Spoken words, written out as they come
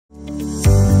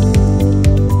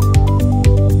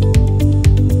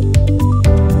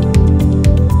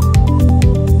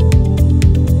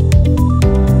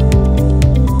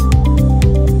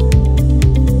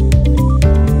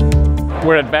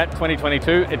We're at Bett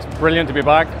 2022. It's brilliant to be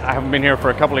back. I haven't been here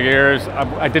for a couple of years.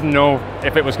 I didn't know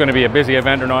if it was going to be a busy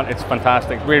event or not. It's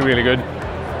fantastic, really, really good.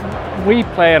 We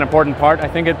play an important part, I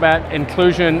think, at Bett.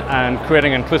 Inclusion and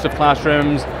creating inclusive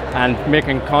classrooms and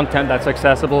making content that's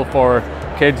accessible for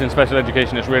kids in special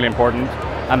education is really important,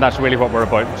 and that's really what we're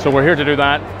about. So we're here to do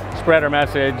that, spread our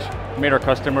message, meet our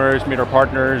customers, meet our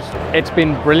partners. It's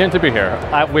been brilliant to be here.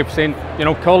 We've seen,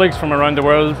 colleagues from around the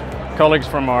world, colleagues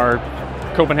from our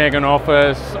Copenhagen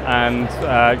office, and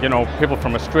people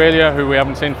from Australia who we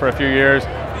haven't seen for a few years.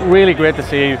 Really great to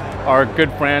see our good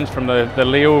friends from the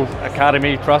Leo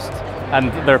Academy Trust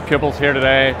and their pupils here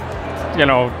today,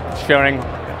 sharing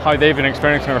how they've been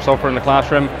experiencing our software in the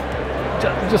classroom.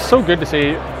 Just so good to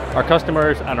see our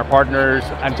customers and our partners,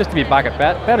 and just to be back at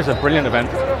Bett. Bett is a brilliant event.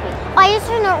 I used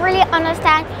to not really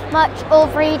understand much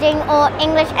of reading or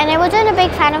English, and I wasn't a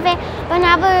big fan of it, but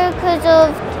now because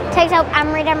of Texthelp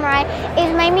and Read and Write,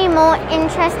 it's made me more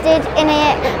interested in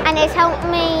it, and it's helped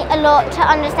me a lot to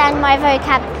understand my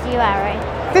vocabulary.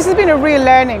 This has been a real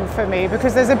learning for me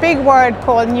because there's a big word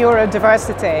called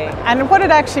neurodiversity, and what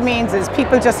it actually means is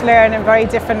people just learn in very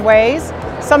different ways.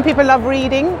 Some people love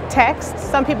reading text,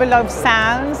 some people love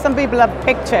sounds, some people love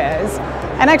pictures,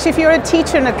 and actually if you're a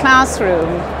teacher in a classroom,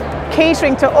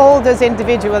 catering to all those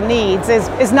individual needs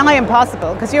is nigh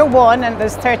impossible because you're one and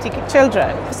there's 30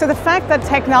 children. So the fact that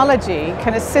technology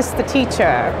can assist the teacher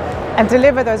and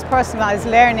deliver those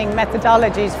personalised learning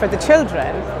methodologies for the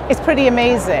children is pretty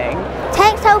amazing.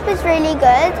 Texthelp is really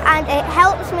good, and it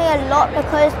helps me a lot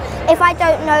because if I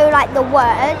don't know the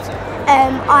words,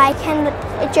 I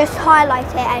can just highlight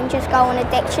it and just go on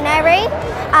a dictionary,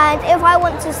 and if I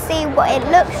want to see what it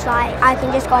looks like, I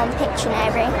can just go on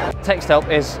Pictionary.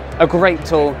 Texthelp is a great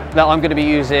tool that I'm going to be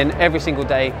using every single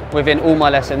day within all my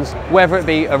lessons, whether it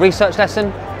be a research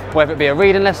lesson, whether it be a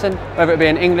reading lesson, whether it be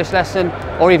an English lesson,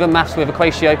 or even maths with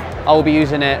Equatio. I will be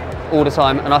using it all the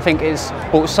time, and I think it's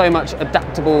brought so much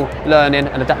adaptable learning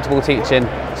and adaptable teaching,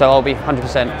 so I'll be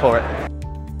 100% for it.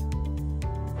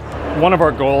 One of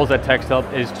our goals at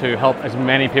Texthelp is to help as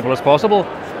many people as possible.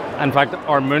 In fact,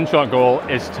 our moonshot goal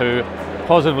is to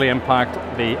positively impact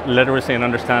the literacy and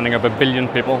understanding of 1 billion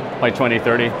people by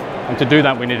 2030. And to do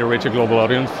that, we need to reach a global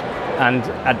audience. And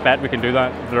at Bett, we can do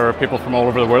that. There are people from all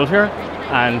over the world here.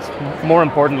 And more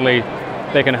importantly,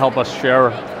 they can help us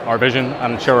share our vision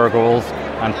and share our goals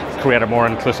and create a more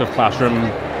inclusive classroom,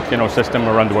 system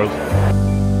around the world.